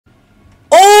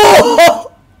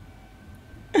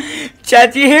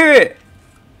Chat, do you hear it?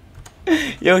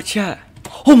 Yo, chat.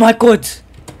 Oh my god.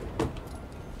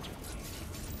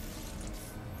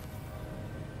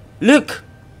 Look.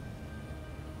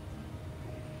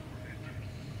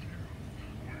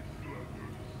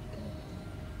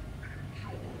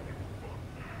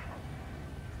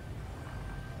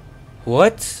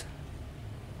 What?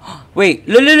 Wait,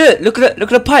 look at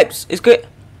the pipes. It's good.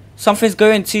 Something's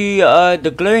going to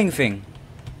the glowing thing.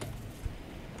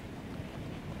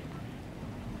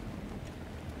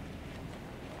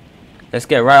 Let's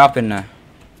get right up in there.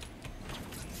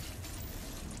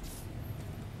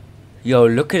 Yo,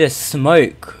 look at the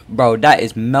smoke, bro. That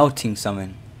is melting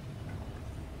something.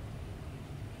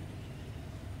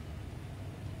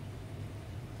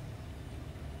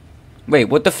 Wait,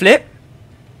 what the flip?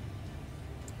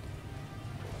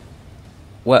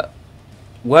 What?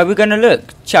 Where are we gonna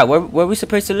look? Chat, where are we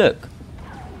supposed to look?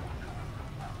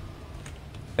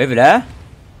 Over there?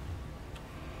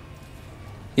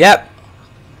 Yep.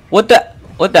 What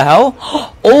the hell?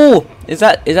 Oh, is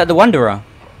that the Wanderer?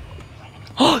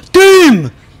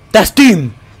 Doom! That's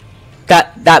Doom!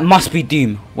 That must be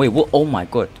Doom. Wait, what? Oh my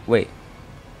god, wait.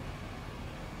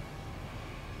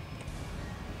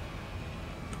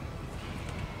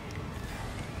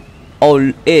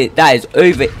 Oh, that is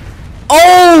over.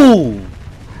 Oh!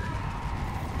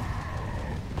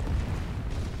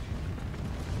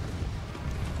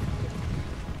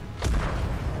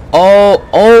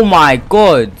 Oh my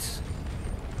god.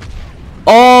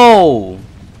 Oh!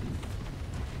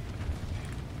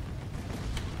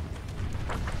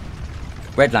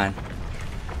 Red line.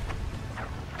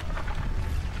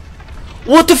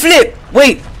 What the flip?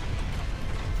 Wait.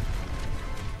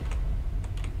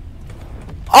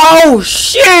 Oh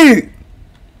shoot!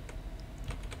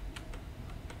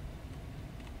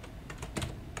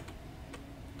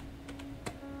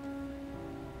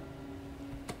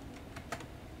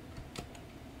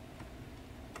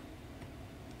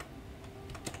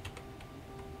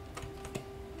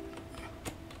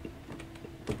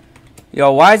 Yo,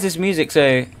 why is this music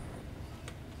so...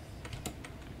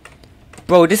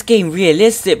 Bro, this game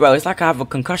realistic, bro. It's like I have a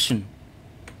concussion.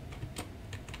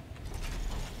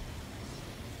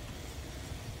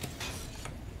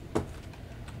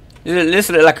 This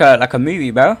looks like a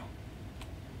movie, bro.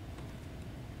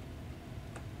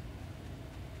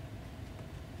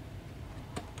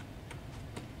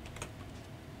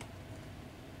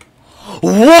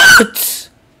 What?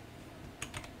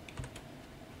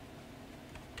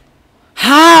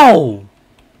 How?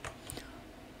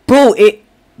 Bro,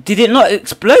 did it not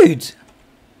explode?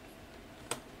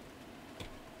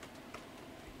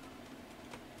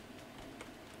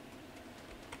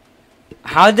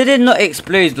 How did it not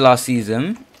explode last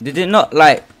season? Did it not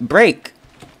like break?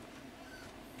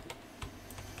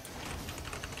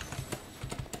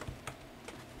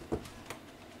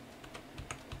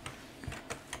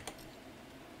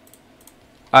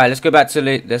 Alright, let's go back to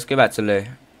Lou. Let's go back to Lou.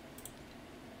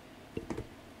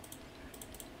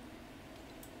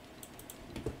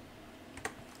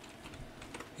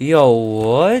 Yo,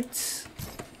 what?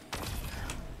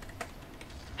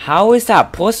 How is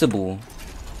that possible?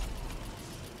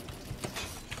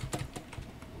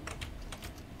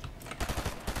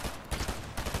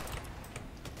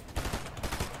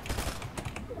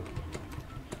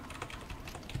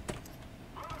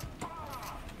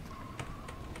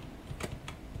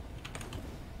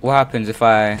 What happens if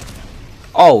I...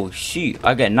 Oh, shoot.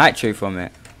 I get nitro from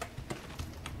it.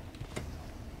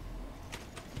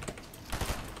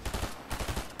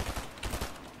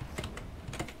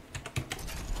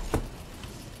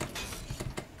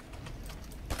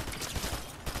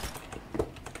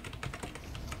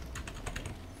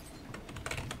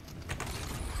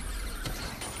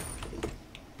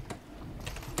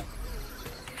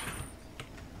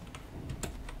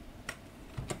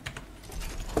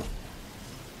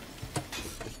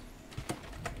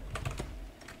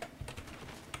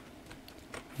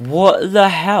 What the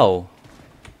hell?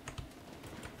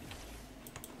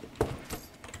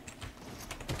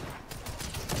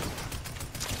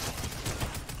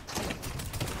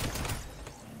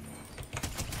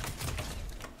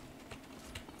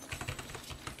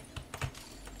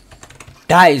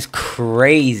 That is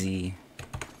crazy.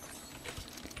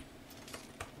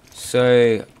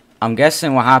 So, I'm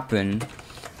guessing what happened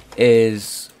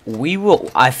is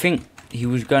I think he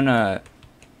was gonna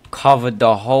cover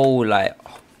the whole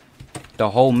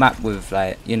map with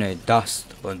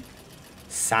dust or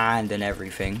sand and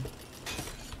everything.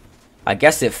 I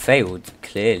guess it failed,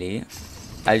 clearly.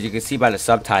 As you can see by the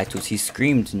subtitles, he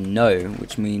screamed no,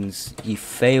 which means he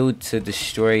failed to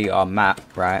destroy our map,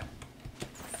 right?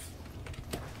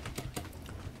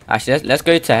 Actually, let's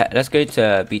go to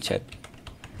Beachhead.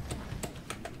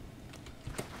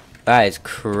 That is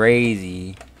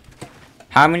crazy.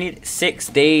 How many? 6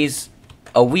 days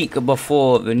a week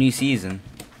before the new season.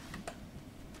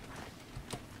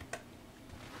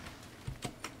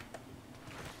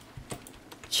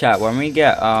 Chat, when we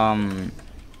get our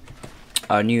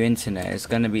new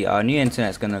internet, our new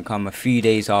internet's gonna come a few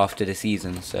days after the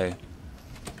season, so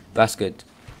that's good.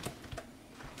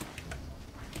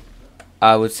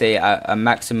 I would say a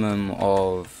maximum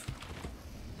of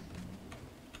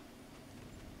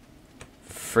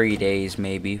 3 days,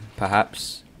 maybe,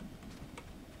 perhaps.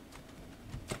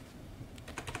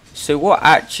 So what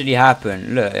actually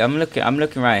happened? Look, I'm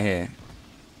looking right here.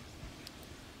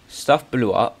 Stuff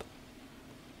blew up.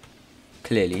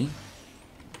 Clearly.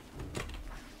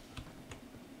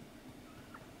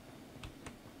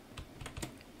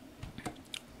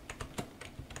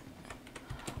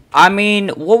 I mean,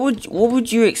 what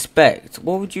would you expect?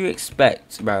 What would you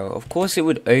expect, bro? Of course it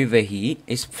would overheat.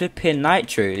 It's flipping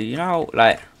nitro, you know,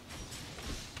 like.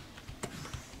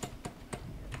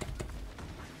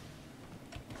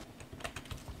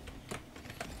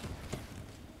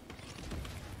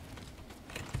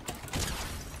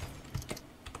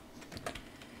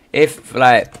 If,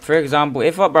 like, for example,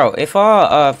 if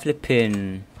our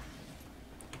flipping,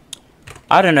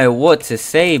 I don't know what to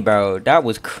say, bro. That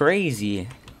was crazy.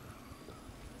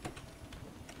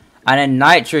 And then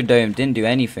Nitro Dome didn't do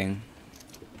anything.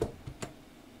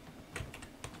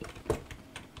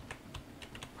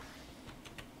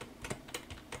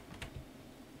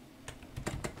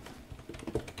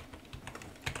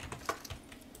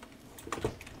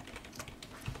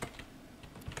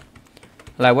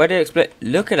 Like, where did it explode?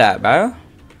 Look at that, bro.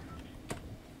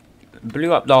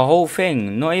 Blew up the whole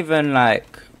thing. Not even, like,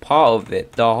 part of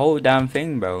it. The whole damn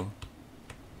thing, bro.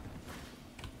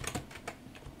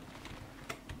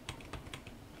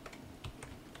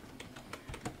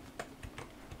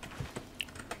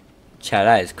 Chat,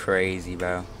 that is crazy,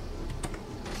 bro.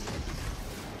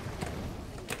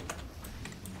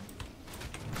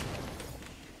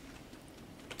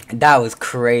 That was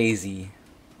crazy.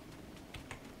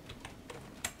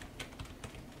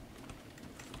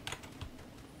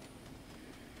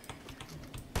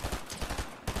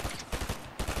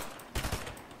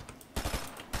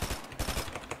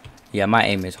 Yeah, my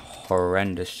aim is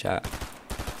horrendous, chat.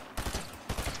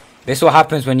 This is what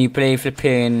happens when you play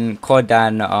flipping COD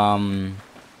and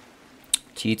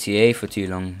GTA for too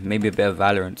long. Maybe a bit of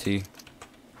Valorant too.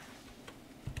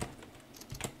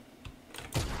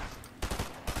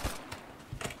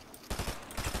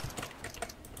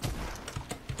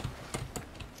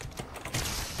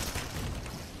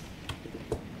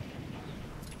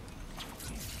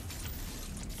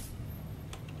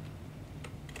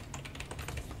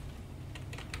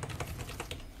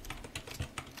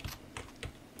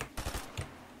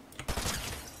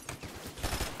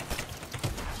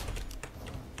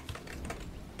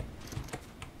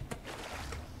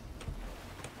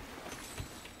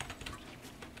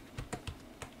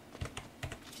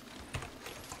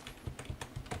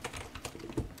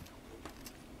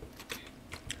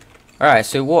 Alright,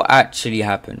 so what actually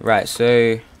happened? Right,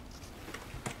 so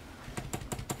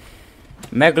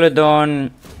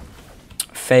Megalodon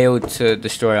failed to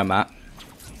destroy our map.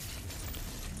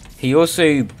 He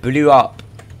also blew up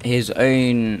his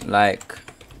own, like,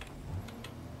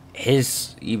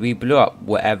 we blew up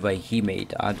whatever he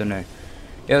made. I don't know.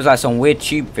 It was like some weird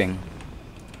tube thing.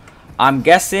 I'm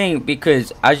guessing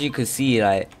because, as you can see,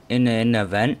 like, in the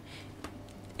event,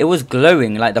 it was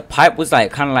glowing. Like, the pipe was,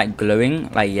 like, kind of, like,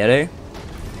 glowing, like, yellow.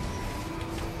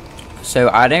 So,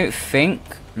 I don't think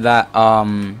that, I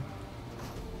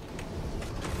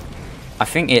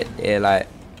think it like,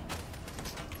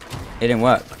 it didn't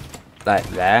work. Like,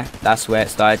 there. That's where it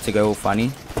started to go all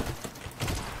funny.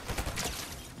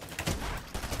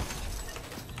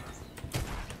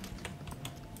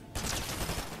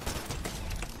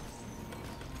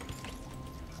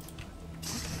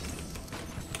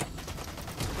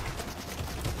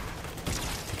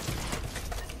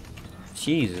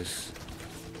 Jesus.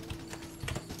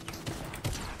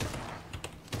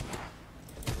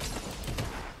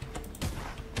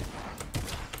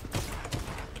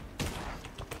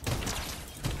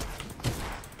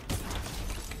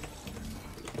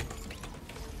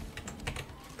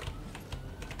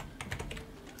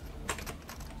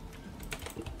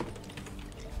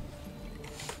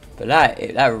 But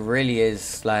that really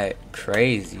is, like,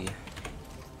 crazy.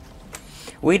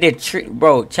 We did,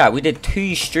 bro, chat, we did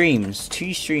two streams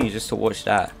just to watch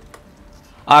that.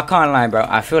 I can't lie, bro,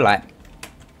 I feel like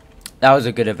that was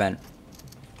a good event.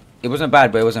 It wasn't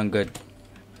bad, but it wasn't good.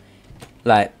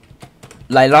 Like,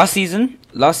 Like last season,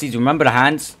 remember the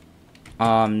hands?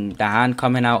 The hand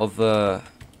coming out of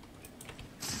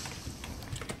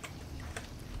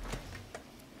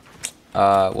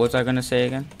what was I gonna say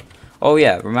again? Oh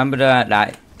yeah, remember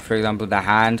that for example the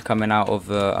hand coming out of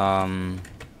the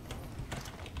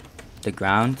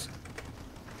ground?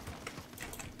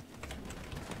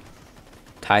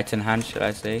 Titan hand, should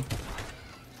I say?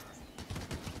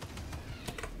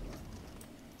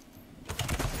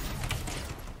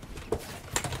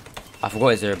 I forgot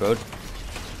his zero build.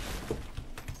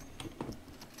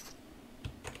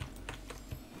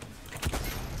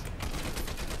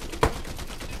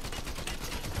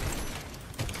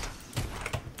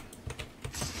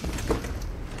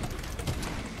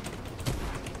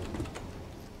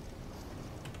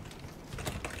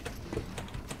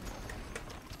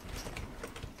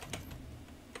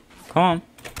 Come on.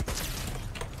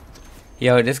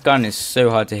 Yo, this gun is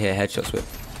so hard to hit headshots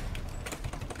with.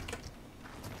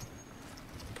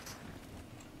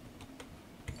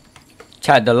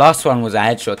 Chat, the last one was a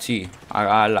headshot too.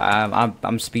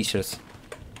 I'm speechless.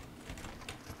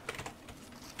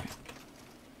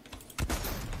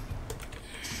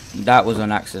 That was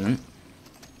an accident.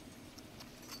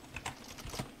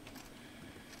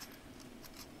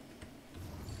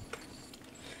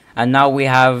 And now we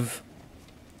have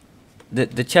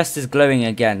the chest is glowing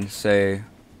again. So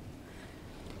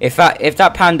if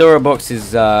that Pandora box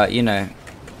is you know,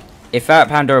 if that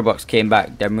Pandora box came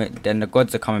back, then the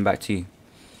gods are coming back too.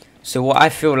 So what I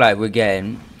feel like we're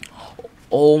getting,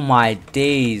 oh my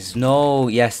days, no,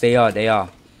 yes they are,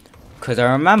 because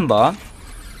I remember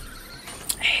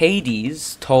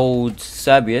Hades told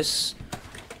Cerberus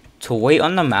to wait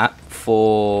on the map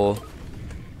for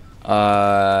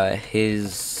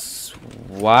his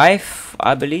wife,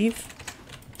 I believe.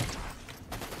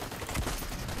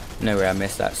 No way, I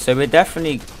missed that. So we're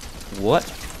definitely what?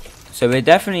 So we're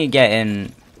definitely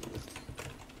getting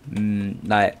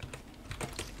like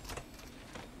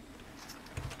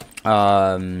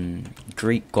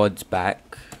Greek gods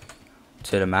back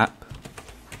to the map,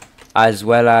 as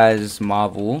well as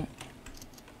Marvel.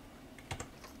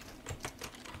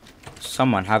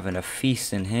 Someone having a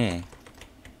feast in here.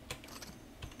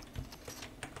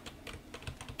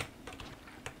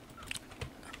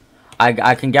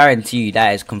 I can guarantee you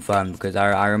that is confirmed, because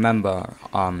I remember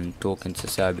talking to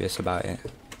Cerberus about it.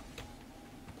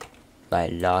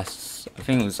 Like I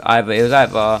think it was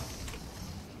either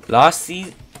last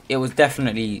season. It was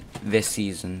definitely this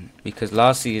season, because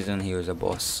last season he was a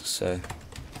boss. So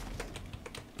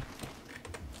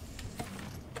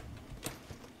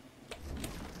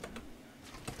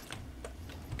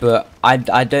but I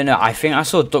don't know. I think I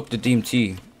saw Dr. Doom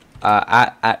too.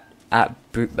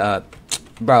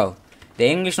 Bro, the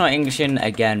English not Englishing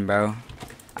again, bro.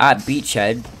 At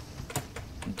Beachhead,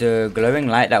 the glowing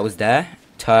light that was there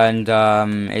turned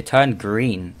it turned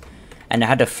green, and it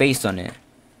had a face on it.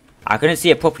 I couldn't see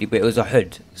it properly, but it was a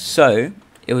hood. So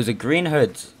it was a green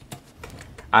hood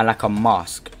and like a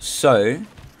mask. So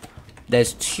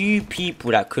there's two people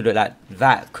that could have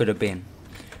that could have been.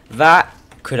 That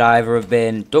could either have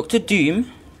been Dr.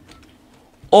 Doom,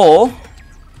 or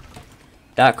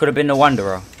that could have been the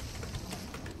Wanderer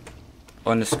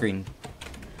on the screen.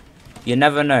 You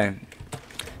never know.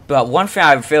 But one thing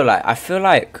I feel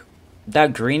like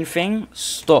that green thing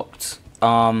stopped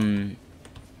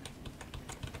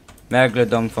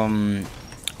Megalodon from,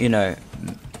 you know,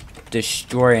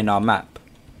 destroying our map.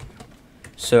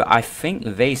 So I think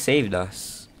they saved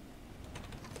us.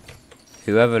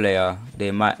 Whoever they are,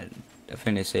 I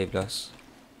think they saved us.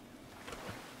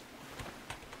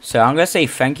 So I'm gonna say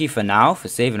thank you for now for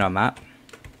saving our map.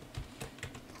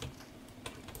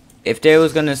 If they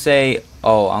was gonna say,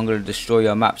 oh, I'm gonna destroy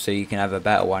your map so you can have a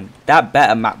better one, that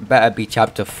better map better be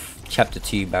chapter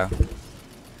 2, bro.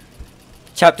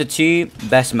 Chapter 2,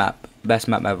 best map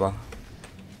ever.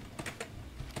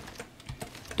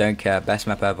 Don't care, best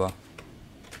map ever.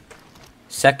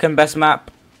 Second best map,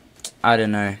 I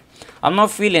don't know. I'm not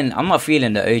feeling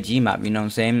the OG map, you know what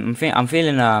I'm saying? I'm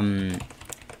feeling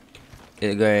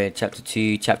it'll go chapter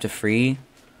 2, chapter 3.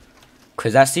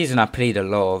 Cause that season I played a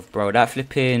lot of, bro. That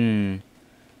flipping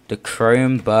the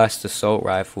Chrome Burst Assault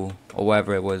Rifle or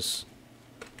whatever it was.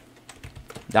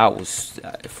 That was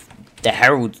the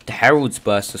Herald's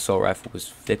Burst Assault Rifle was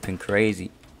flipping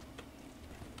crazy.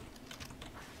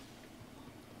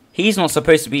 He's not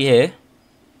supposed to be here.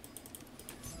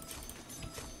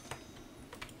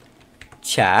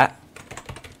 Chat.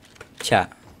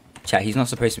 He's not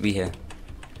supposed to be here.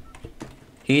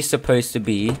 He's supposed to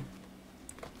be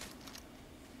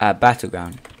at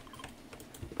Battleground.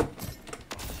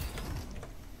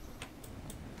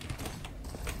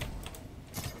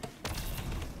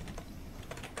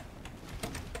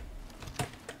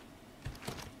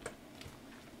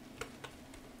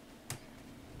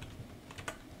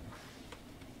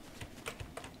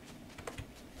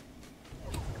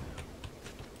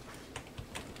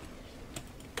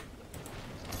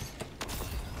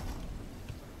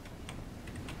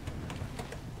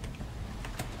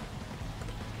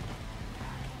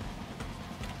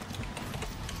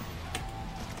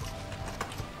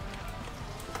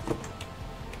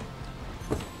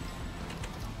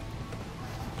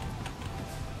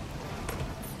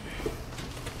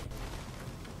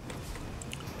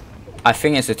 I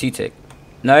think it's a two-tick.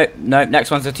 No, no,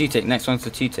 next one's a two-tick. Next one's a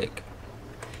two-tick.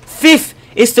 Fifth!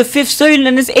 It's the fifth zone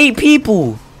and there's 8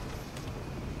 people!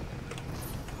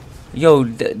 Yo,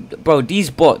 bro, these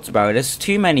bots, bro. There's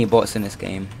too many bots in this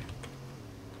game.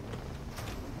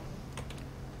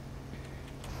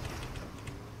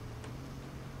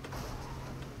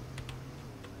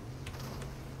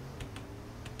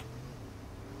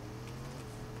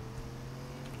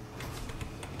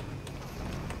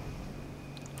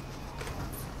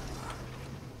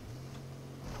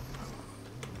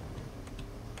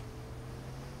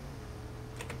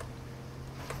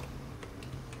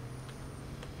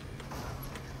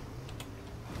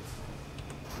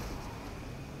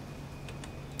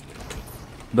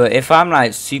 But if I'm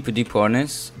like super duper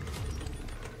honest,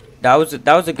 that was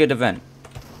a good event.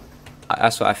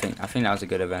 That's what I think. I think that was a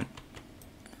good event.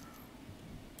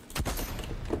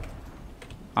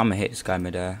 I'm gonna hit this guy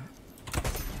mid-air.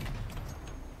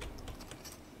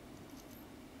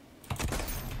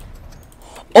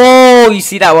 Oh, you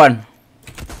see that one?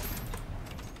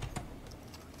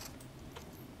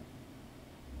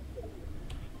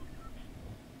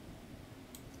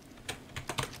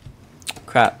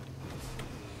 Crap.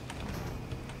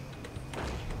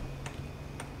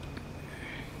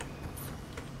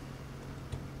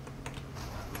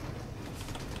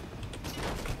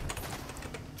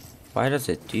 Why does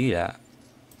it do that?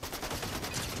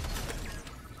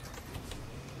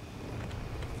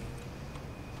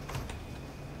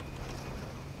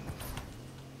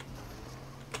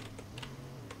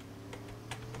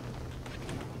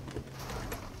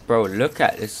 Bro, look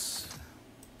at this.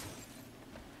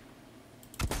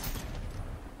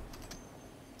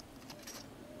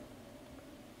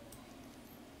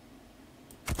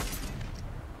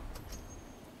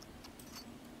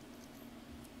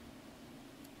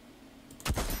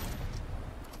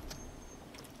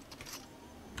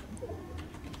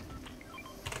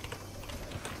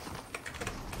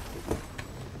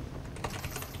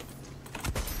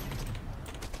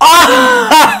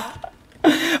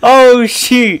 Oh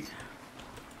shoot!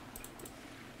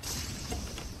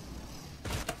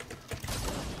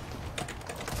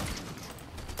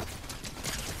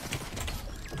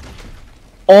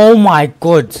 Oh my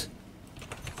god!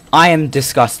 I am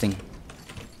disgusting.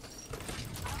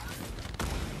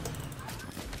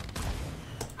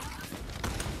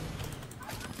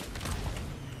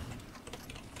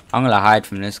 I'm gonna hide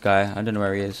from this guy. I don't know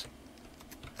where he is.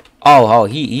 Oh,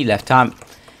 he left time.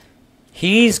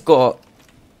 He's got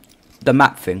the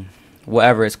map thing,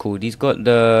 whatever it's called. He's got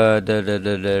the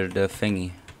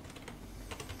thingy.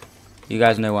 You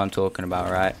guys know what I'm talking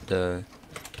about, right?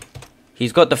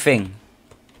 He's got the thing.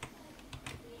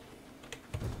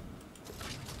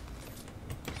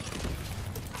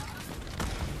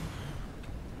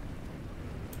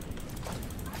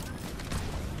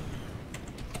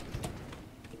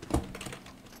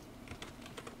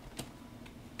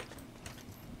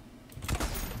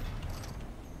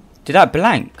 Did that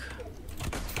blank?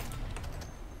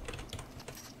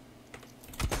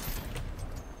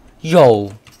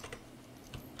 Yo.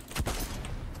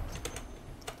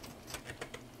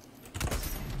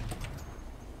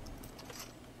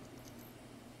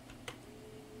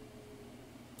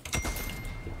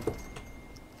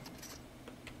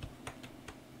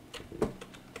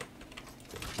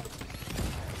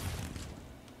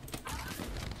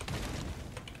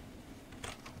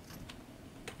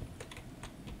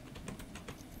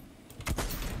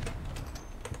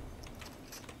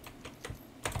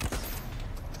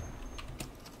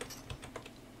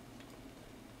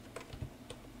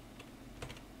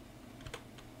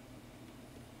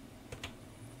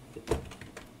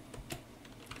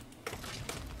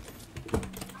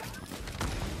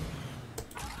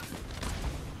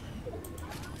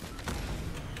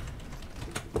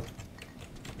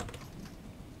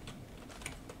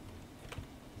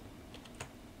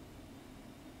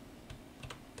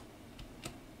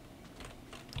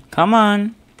 Come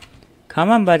on.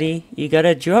 Come on, buddy. You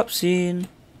gotta drop soon.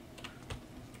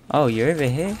 Oh, you're over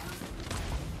here?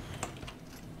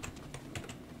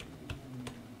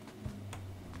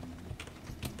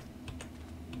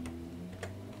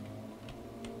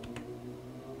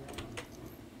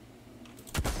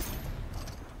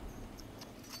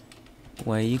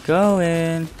 Where you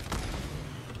going?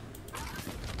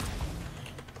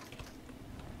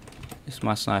 It's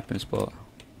my sniping spot.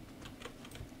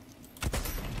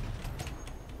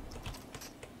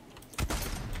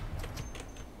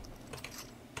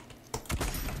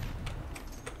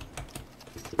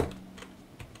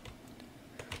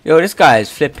 Yo, this guy is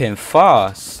flipping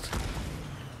fast.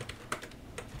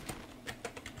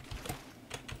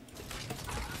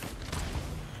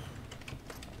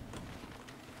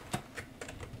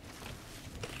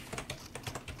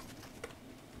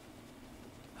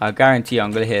 I guarantee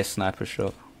I'm gonna hit a sniper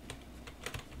shot.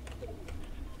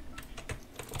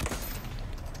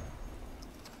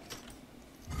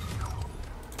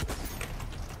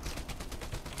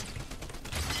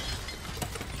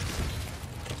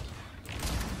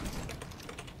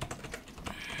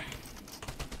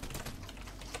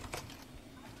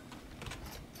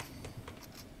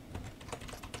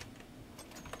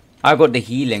 I got the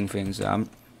healing things.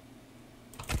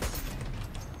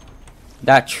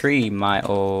 That tree might have...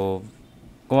 Go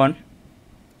on.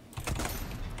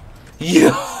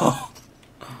 Yo!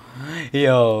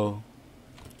 Yo.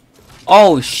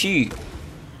 Oh, shoot.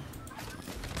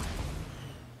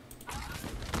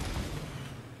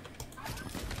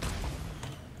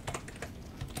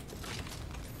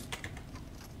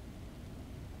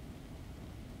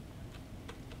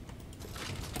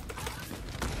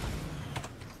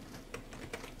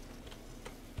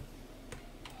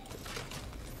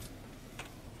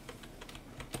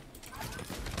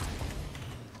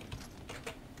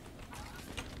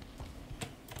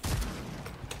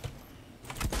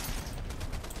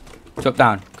 Drop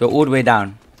down. Go all the way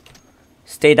down.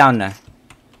 Stay down there.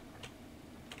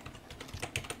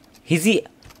 Is he...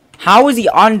 How is he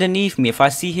underneath me if I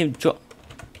see him drop...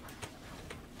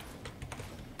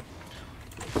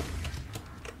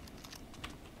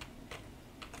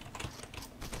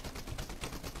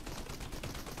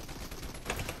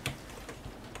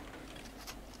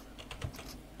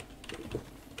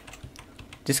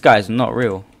 This guy is not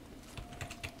real.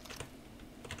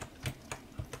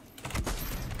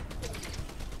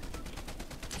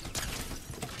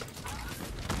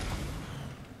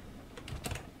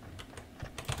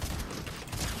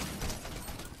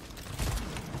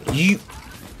 You...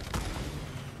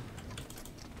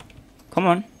 Come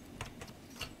on.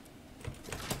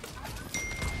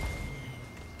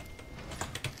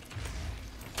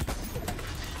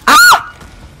 Ah!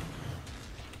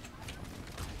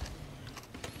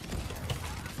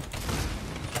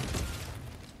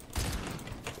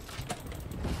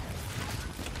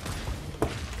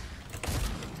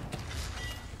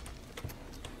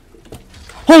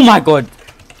 Oh my god.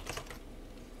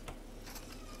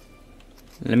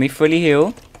 Let me fully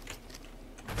heal.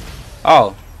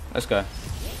 Oh, let's go.